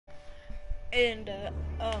And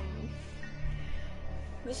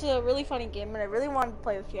this is a really funny game, and I really wanted to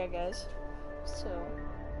play with you guys. So,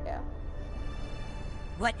 yeah.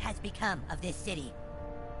 What has become of this city?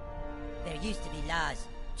 There used to be laws,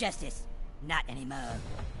 justice, not anymore.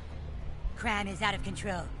 Crime is out of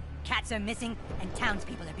control. Cats are missing, and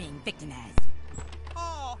townspeople are being victimized.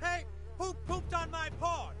 Oh, hey! Who pooped on my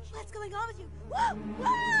porch? What's going on with you? Whoa!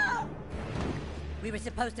 Whoa! We were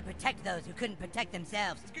supposed to protect those who couldn't protect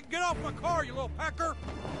themselves. Get off my car, you little pecker!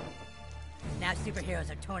 Now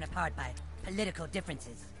superheroes are torn apart by political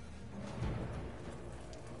differences.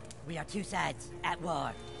 We are two sides at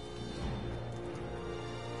war.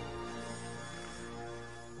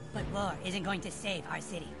 But war isn't going to save our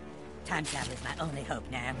city. Time travel is my only hope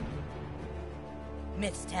now.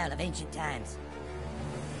 Myths tell of ancient times,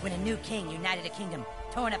 when a new king united a kingdom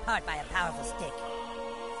torn apart by a powerful stick.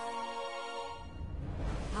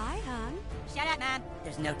 Hi, hon. Shut up, Mom.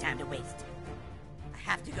 There's no time to waste. I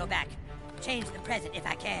have to go back, change the present if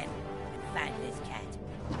I can, and find this cat.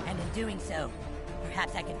 And in doing so,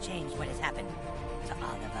 perhaps I can change what has happened to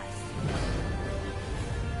all of us.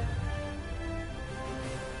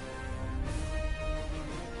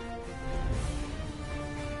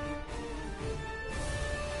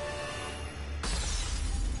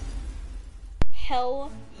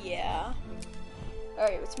 Hell yeah.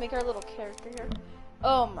 Alright, let's make our little character here.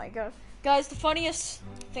 Oh my god. Guys, the funniest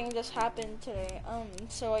thing just happened today.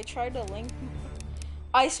 So I tried to link.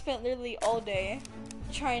 I spent literally all day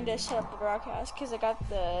trying to set up the broadcast because I got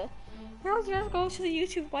the. You have to go to the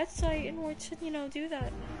YouTube website in order to, do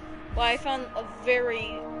that. Well, I found a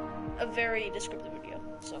very descriptive video.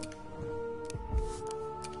 So.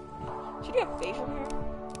 Should you have facial hair?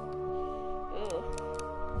 Ugh.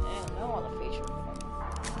 Man, I want a facial hair.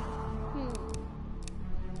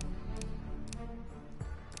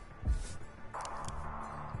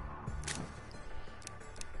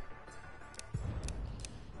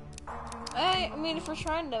 I mean, if we're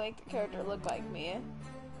trying to make the character look like me,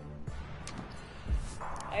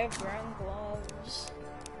 I have brown gloves.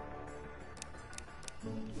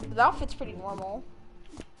 The outfit's pretty normal.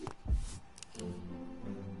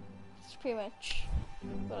 It's pretty much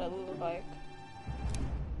what I look like.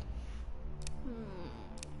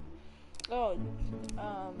 Oh,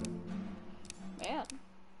 man.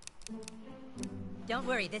 Don't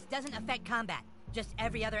worry, this doesn't affect combat, just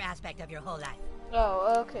every other aspect of your whole life.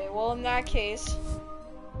 Oh, okay. Well, in that case,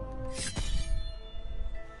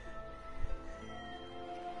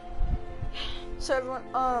 so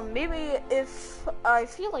everyone, maybe if I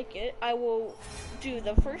feel like it, I will do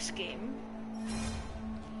the first game,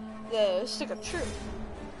 the Stick of Truth.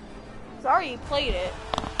 I already played it,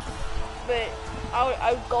 but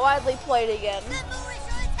I would gladly play it again. The Moorish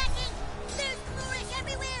are attacking! There's Moorish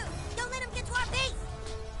everywhere! Don't let them get to our base!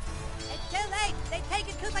 It's too late! They've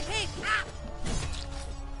taken Koopa Cave! Ah!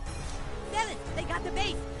 Dylan, they got the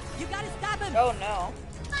base! You gotta stop them! Oh no.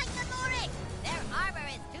 Fight the Moorish! Their armor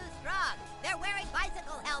is too strong! They're wearing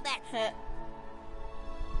bicycle helmets!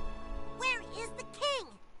 Where is the king?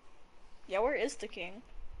 Yeah, where is the king?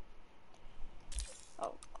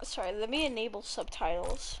 Oh, sorry, let me enable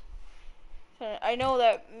subtitles. I know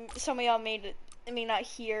that some of y'all may not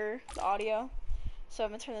hear the audio, so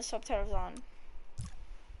I'm gonna turn the subtitles on.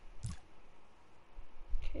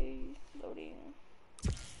 Okay, loading.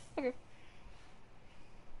 Okay.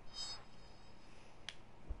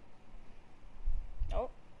 Oh.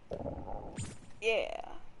 Yeah.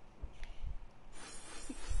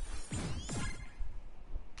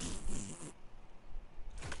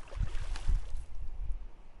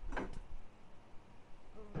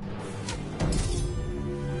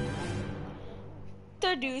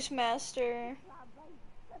 The Deuce Master.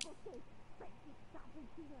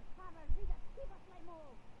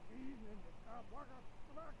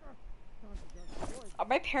 Are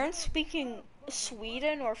my parents speaking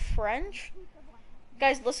Sweden or French?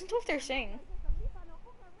 Guys, listen to what they're saying.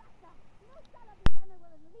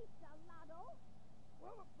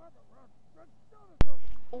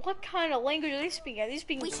 What kind of language are they speaking? Are they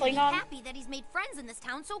speaking Klingon? We should be happy that he's made friends in this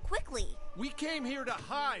town so quickly. We came here to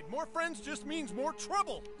hide. More friends just means more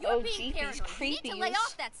trouble. You're being paranoid. You need to lay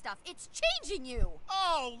off that stuff. It's changing you.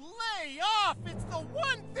 Oh, lay off! It's the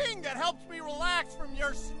one thing that helps me relax from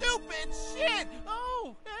your stupid shit!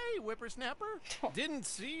 Oh, hey, whippersnapper. Didn't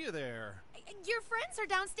see you there. Your friends are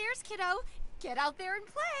downstairs, kiddo. Get out there and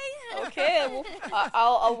play. Okay, well,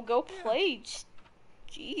 I'll go play.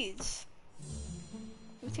 Jeez.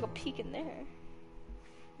 Let me take a peek in there.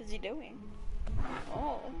 What's he doing?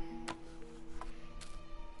 Oh.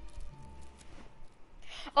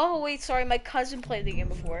 Oh, wait, sorry. My cousin played the game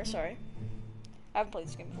before. Sorry. I haven't played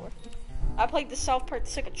this game before. I played the South Park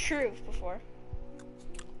Stick of Truth before.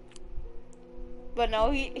 But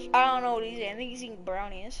no, I don't know what he's eating. I think he's eating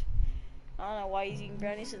brownies. I don't know why he's eating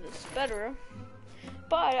brownies in this bedroom.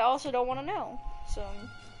 But I also don't want to know. So.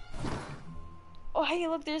 Oh, hey,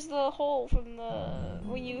 look, there's the hole from the.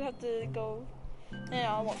 When you have to go. No,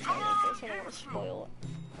 I won't tell you this. I don't want to spoil it.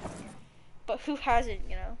 But who hasn't,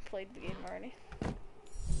 you know, played the game already?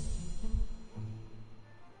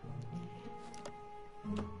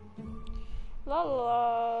 La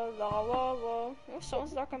la la la la. Oh,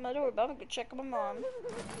 someone's knocking on my door. But I'm gonna check on my mom.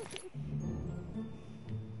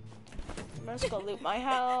 I'm just gonna loot my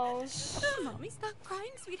house. Mommy, stop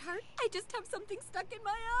crying, sweetheart. I just have something stuck in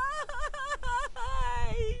my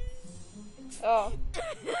eye. Oh,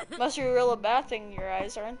 must be a real bad thing in your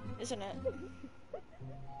eyes, isn't it?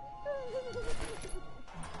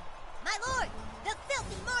 My lord, the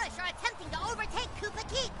filthy Moorish are attempting to overtake Kupa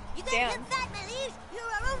Keep. You guys Damn. have that, my liege. You're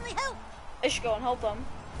our only hope. I should go and help them.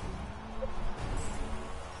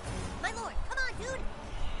 My lord, come on, dude.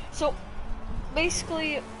 So,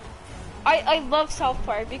 basically, I love South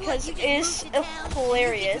Park because it's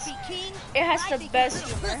hilarious. It has the best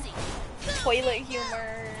humor, toilet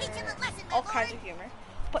humor, all kinds of humor,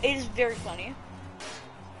 but it is very funny.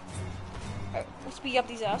 Alright, let's beat up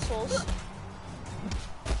these assholes.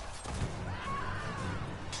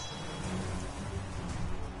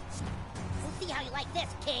 We'll see how you like this,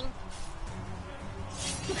 King.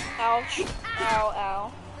 Ouch. Ow,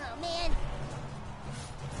 ow. Oh, man.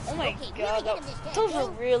 Oh my god, those are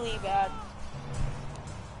really bad.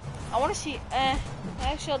 I want to see,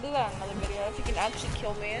 actually I'll do that in another video, if you can actually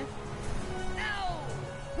kill me. No!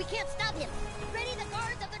 We can't stop him. Ready the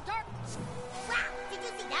guards of the dark. Wow, did you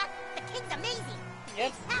see that? The King's amazing.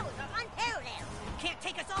 Yep. His powers are unparalleled. Can't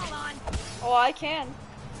take us all on. Oh, I can.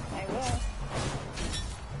 I will.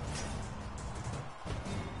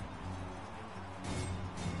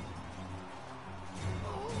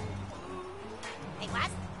 Hey,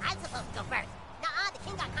 what? I'm supposed to go first. Nuh-uh, the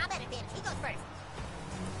King got combat advantage. He goes first.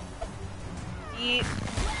 Yeet.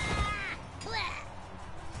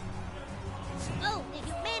 Oh, the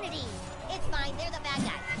humanity! It's fine, they're the bad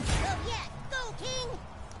guys. Oh yeah, go King!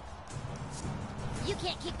 You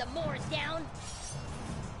can't keep the Moors down.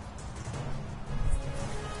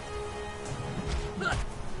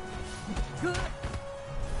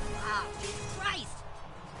 Wow, Jesus Christ!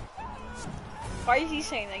 Why is he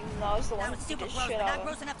saying that? No, I was the one That was who beat super the close, shit but out not of him.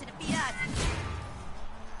 gross enough to defeat us.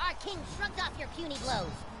 Our King shrugged off your puny blows.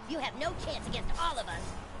 You have no chance against all of us.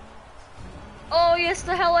 Oh, yes,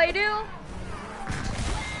 the hell I do.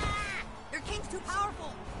 Your King's too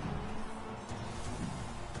powerful.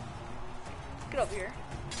 Get over here.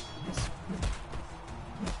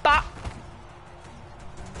 Bop.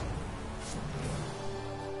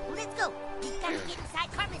 Let's go. We've got to get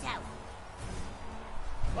inside Carmen's house.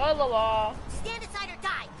 La la la. Stand aside or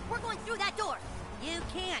die. We're going through that door. You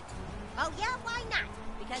can't. Oh yeah, why not?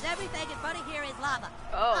 Because everything in front of here is lava.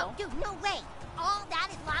 Oh. Dude, no way. All that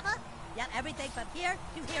is lava? Yep, everything from here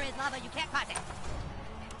to here is lava. You can't cross it.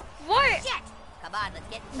 What? Shit! Come on, let's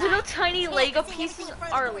get inside. Little tiny Can't Lego think pieces anything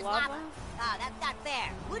further are towards lava? Oh, that's not fair.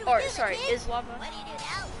 What do Or, we do, sorry, kid? is lava. What do you do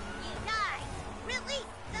now? You die. Release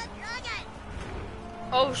the dragon.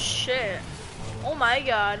 Oh shit. Oh my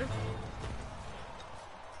god.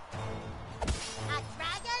 A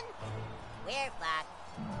dragon? We're fucked.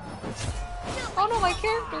 Oh no, my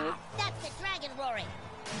character. That's the dragon roaring.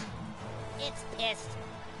 It's pissed.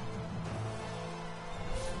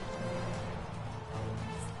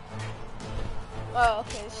 Oh,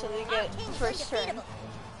 okay, so they Our get King's first turn. undefeatable.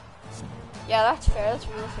 Yeah, that's fair. That's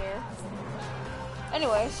real fair.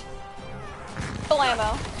 Anyways.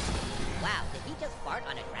 Blammo. Wow, did he just fart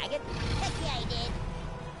on a dragon? Heck yeah, he did.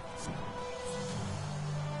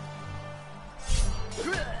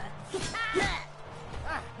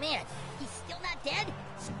 Oh, man, he's still not dead?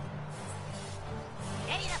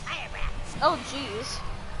 Ready to fire breath. Oh jeez.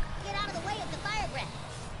 Get out of the way of the fire breath.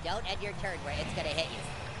 Don't end your turn where it's gonna hit you.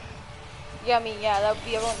 Yeah, I mean, yeah, that would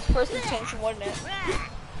be everyone's first intention, wouldn't it?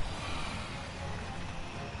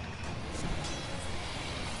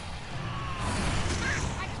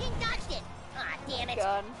 Our king dodged it. Ah, damn it.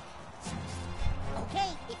 God. Okay,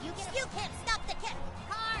 if you can't stop the tip.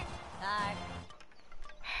 Car.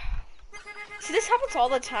 See, this happens all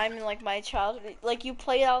the time in like my childhood. Like you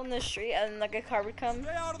play out in the street and like a car would come,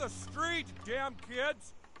 Stay out of the street, damn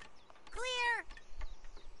kids! Clear.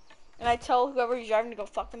 and I tell whoever's driving to go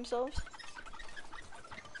fuck themselves.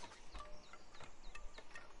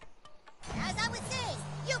 As I was saying,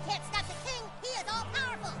 you can't stop the king. He is all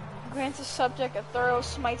powerful. Grants a subject a thorough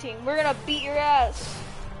smiting. We're gonna beat your ass.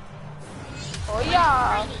 Oh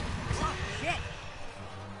yeah. Brady.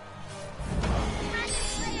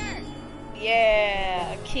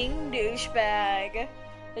 King Douchebag,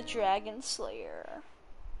 the Dragon Slayer.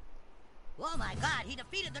 Oh my god, he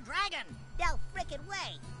defeated the dragon! No frickin'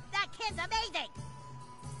 way! That kid's amazing!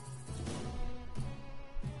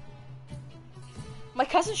 My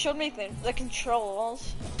cousin showed me the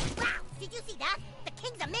controls. Wow, did you see that? The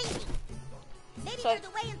king's amazing! Maybe So there's a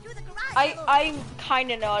way in through the garage. I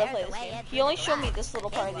kinda know how to play this game. He only showed me this little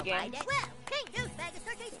part of the game. Well, King Douchebag is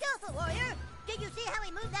such a skillful warrior! Did you see how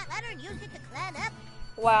he moved that ladder and used it to climb up?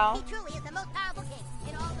 Wow. He truly is the most powerful king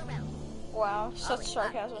in all the realms. Wow, such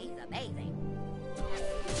sarcasm. He's amazing.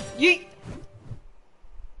 Yeet!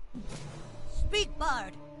 Speak,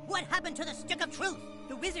 Bard! What happened to the stick of truth?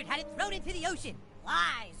 The wizard had it thrown into the ocean.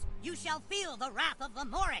 Lies! You shall feel the wrath of the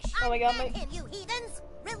Moorish. Oh my god, Unban him, you heathens!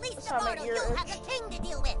 Release the Sorry, bard or you'll have the king to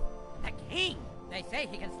deal with. The king? They say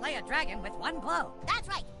he can slay a dragon with one blow. That's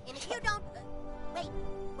right. And if you don't...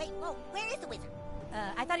 wait, whoa, where is the wizard?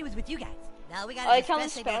 I thought he was with you guys. No, we gotta I like how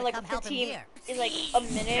expressly span to like come the help him team here. is like a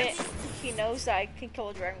minute. He knows that I can kill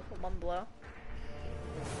a dragon with one blow.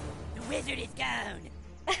 The wizard is gone.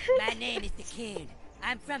 My name is the Coon.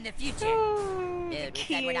 I'm from the future. Dude, we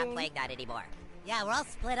said we're not playing that anymore. Yeah, we're all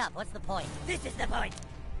split up. What's the point? This is the point.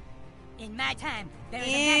 In my time, there was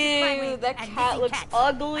a massive crime Ew, ring that and cat missing looks cats.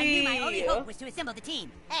 ugly. I knew my only hope was to assemble the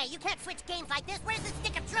team. Hey, you can't switch games like this. Where's the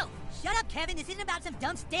stick of truth? Shut up, Kevin. This isn't about some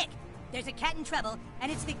dumb stick. There's a cat in trouble,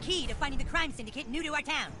 and it's the key to finding the crime syndicate new to our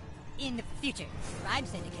town. In the future. Crime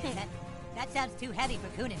syndicate? That sounds too heavy for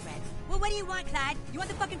Coon and friends. Well, what do you want, Clyde? You want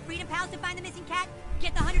the fucking Freedom Pals to find the missing cat?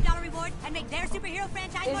 Get the $100 reward and make their superhero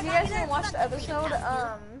franchise If more you guys popular? didn't watch the episode,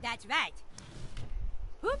 That's right.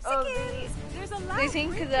 There's a loud they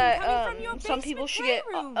think ringing that coming from your some people basement should get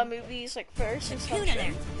playroom. movies like first and some Coon alert.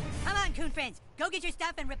 shouldn't. Come on, Coon friends. Go get your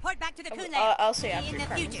stuff and report back to the Coon lair. I'll say See after you in the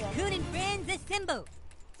Carmen's future. done. Coon and friends assemble.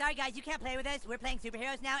 Sorry, guys, you can't play with us. We're playing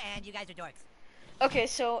superheroes now, and you guys are dorks. Okay,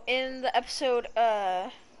 so in the episode,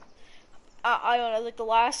 I don't know, like the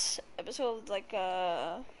last episode, like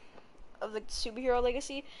of the superhero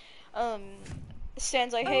legacy,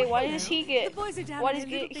 Stan's like, hey, why does he get? The boys are down Why in does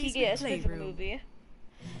their he little get a basement specific playroom. movie?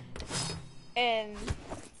 And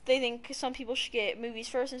they think some people should get movies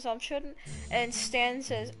first and some shouldn't. And Stan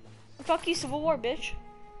says, "Fuck you, Civil War, bitch."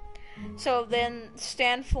 So then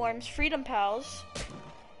Stan forms Freedom Pals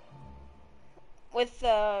with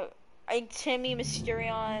I think Timmy,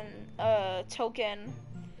 Mysterion, Token.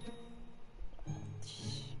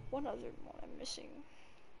 What other one I'm missing?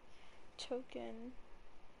 Token,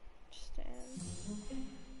 Stan,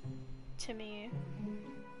 Timmy.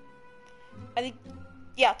 I think,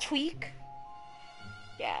 yeah, Tweak.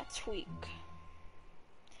 Yeah, Tweak.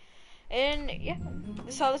 And yeah,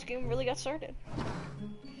 this is how this game really got started.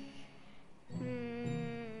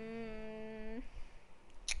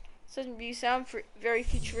 You sound very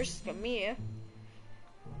futuristic to me.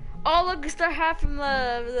 Oh, look, it's the hat from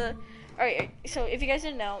the. Alright, so if you guys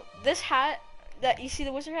didn't know, this hat that you see,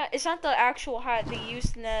 the wizard hat, it's not the actual hat they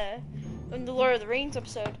used in the Lord of the Rings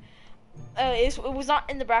episode. It was not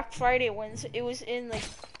in the Black Friday ones. It was in like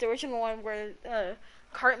the original one where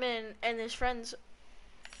Cartman and his friends,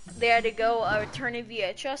 they had to go return a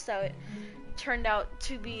VHS out. It turned out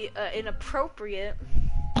to be inappropriate.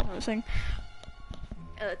 I was saying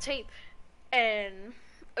tape, and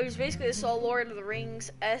it was basically this all Lord of the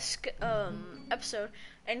Rings-esque episode,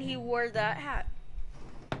 and he wore that hat.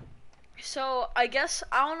 So I guess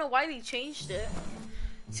I don't know why they changed it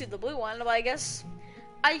to the blue one, but I guess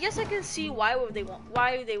I can see why they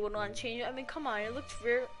would want to change it. I mean, come on, it looks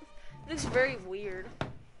very weird.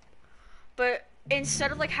 But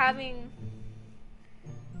instead of like having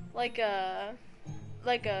like a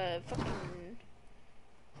fucking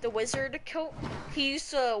the wizard coat, he used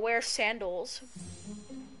to wear sandals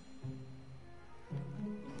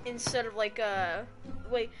instead of like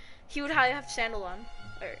he would have sandal on.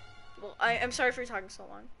 Alright, well, I'm sorry for talking so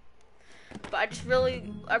long, but I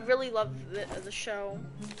really love the show,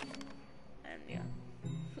 and yeah,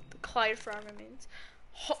 Clyde Farmer means.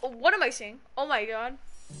 What am I saying? Oh my god.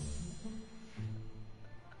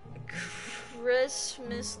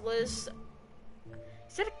 Christmas list.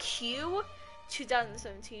 Is that a Q?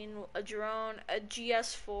 2017, a drone, a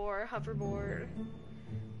GS4 hoverboard.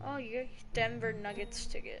 Oh, you got Denver Nuggets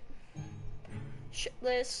ticket. Shit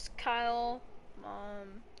list, Kyle,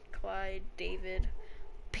 Mom, Clyde, David,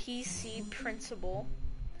 PC principal.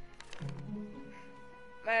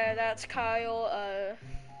 That's Kyle,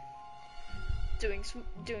 doing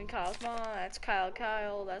Kyle's mom. That's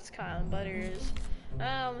Kyle, that's Kyle and Butters.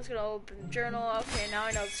 I'm just gonna open the journal. Okay, now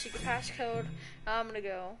I know the secret passcode. I'm gonna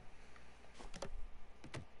go.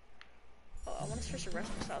 Oh, I want to search the rest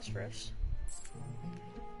of this house first.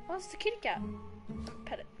 Oh, it's the kitty cat.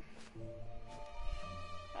 Pet it.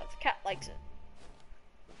 Oh, the cat likes it.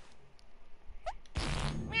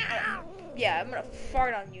 Yeah, I'm gonna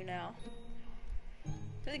fart on you now.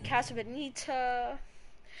 The cat's a bit neat. Hey,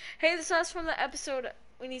 this is from the episode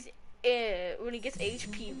when he gets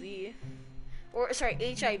HPV, or sorry,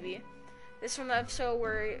 HIV. This is from the episode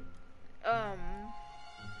where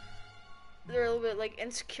they're a little bit like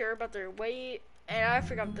insecure about their weight, and I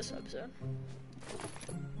forgot this episode.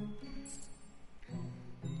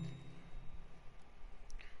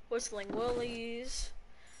 Whistling Willies.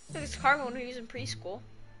 I think it's Carmen when he was in preschool.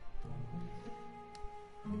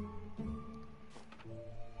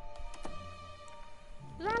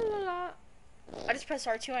 La la la. I just pressed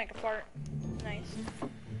R2 and I can fart. Nice.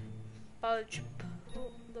 Budge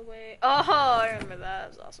the way. Oh, I remember that. That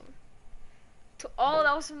was awesome. Oh,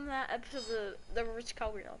 that was from that episode of the Rich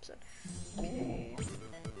Calvary episode. Okay.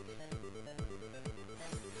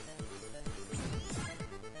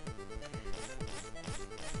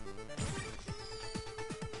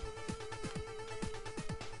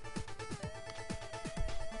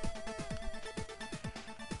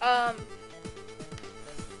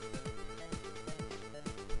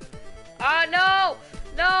 No!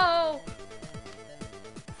 No!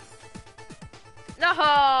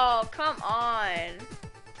 No! Come on.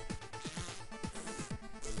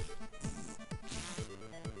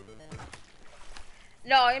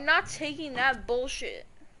 No, I'm not taking that bullshit.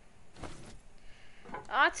 I'm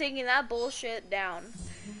not taking that bullshit down.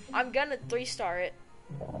 I'm gonna 3-star it.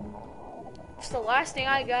 It's the last thing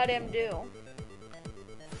I got him do.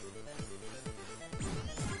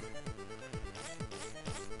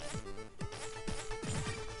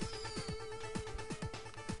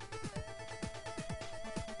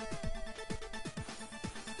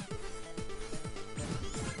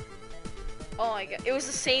 Oh my god, it was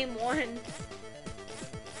the same one.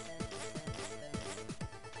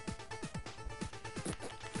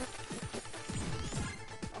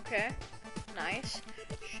 Okay, nice.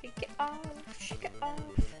 Shake it off, shake it off,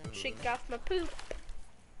 shake off my poop.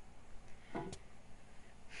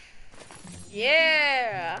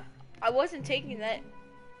 Yeah, I wasn't taking that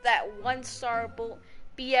 1-star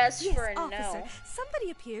BS for a officer, no.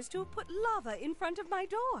 Somebody appears to have put lava in front of my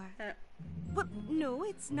door. Well, no,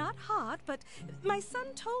 it's not hot, but my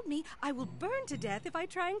son told me I will burn to death if I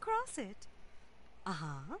try and cross it.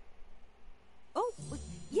 Uh-huh. Oh,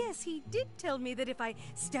 yes, he did tell me that if I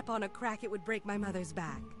step on a crack, it would break my mother's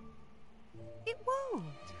back. It won't.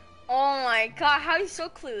 Oh my god, how are you so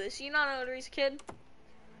clueless? You not know Audrey's kid?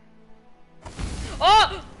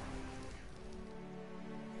 Oh!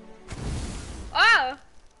 Ah!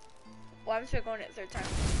 Well, I'm just gonna go in it 3rd time.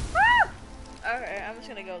 Ah! Okay, I'm just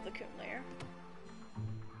gonna go with the coon layer.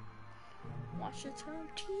 Watch it on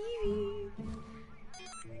TV.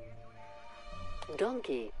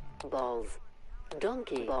 Donkey balls.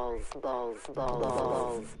 Donkey balls, balls, balls,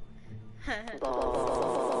 balls.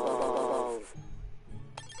 Balls.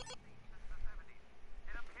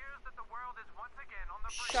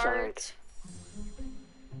 Shart.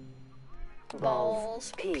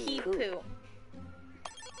 Balls. Pee poo.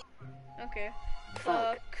 Okay.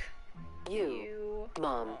 Fuck you.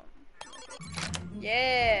 Mom.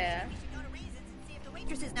 Yeah. Go to Reasons and see if the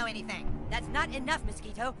waitresses know anything. That's not enough,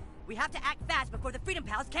 Mosquito. We have to act fast before the Freedom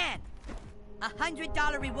Pals can.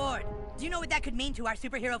 $100 reward. Do you know what that could mean to our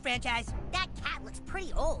superhero franchise? That cat looks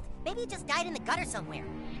pretty old. Maybe it just died in the gutter somewhere.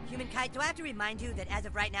 Humankind, do I have to remind you that as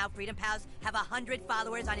of right now, Freedom Pals have 100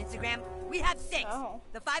 followers on Instagram? We have 6. Oh.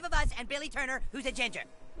 The 5 of us and Billy Turner, who's a ginger.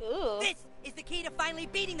 Ooh. This is the key to finally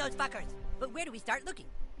beating those fuckers. But where do we start looking?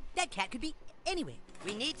 That cat could be anywhere.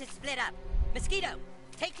 We need to split up. Mosquito,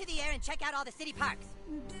 take to the air and check out all the city parks.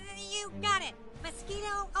 You got it.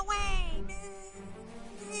 Mosquito away.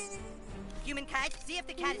 Humankind, see if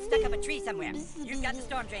the cat is stuck up a tree somewhere. You've got the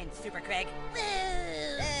storm drain, Super Craig.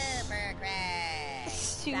 Super Craig.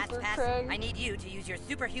 Super Fast Pass, Craig. I need you to use your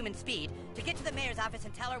superhuman speed to get to the mayor's office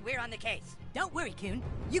and tell her we're on the case. Don't worry, Coon.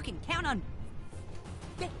 You can count on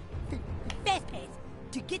Fast Pass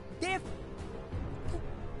to get there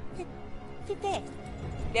fast.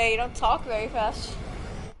 Yeah, you don't talk very fast.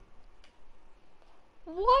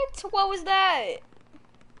 What? What was that?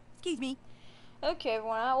 Excuse me. Okay,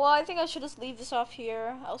 everyone. Well, I think I should just leave this off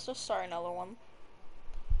here. I'll just start another one.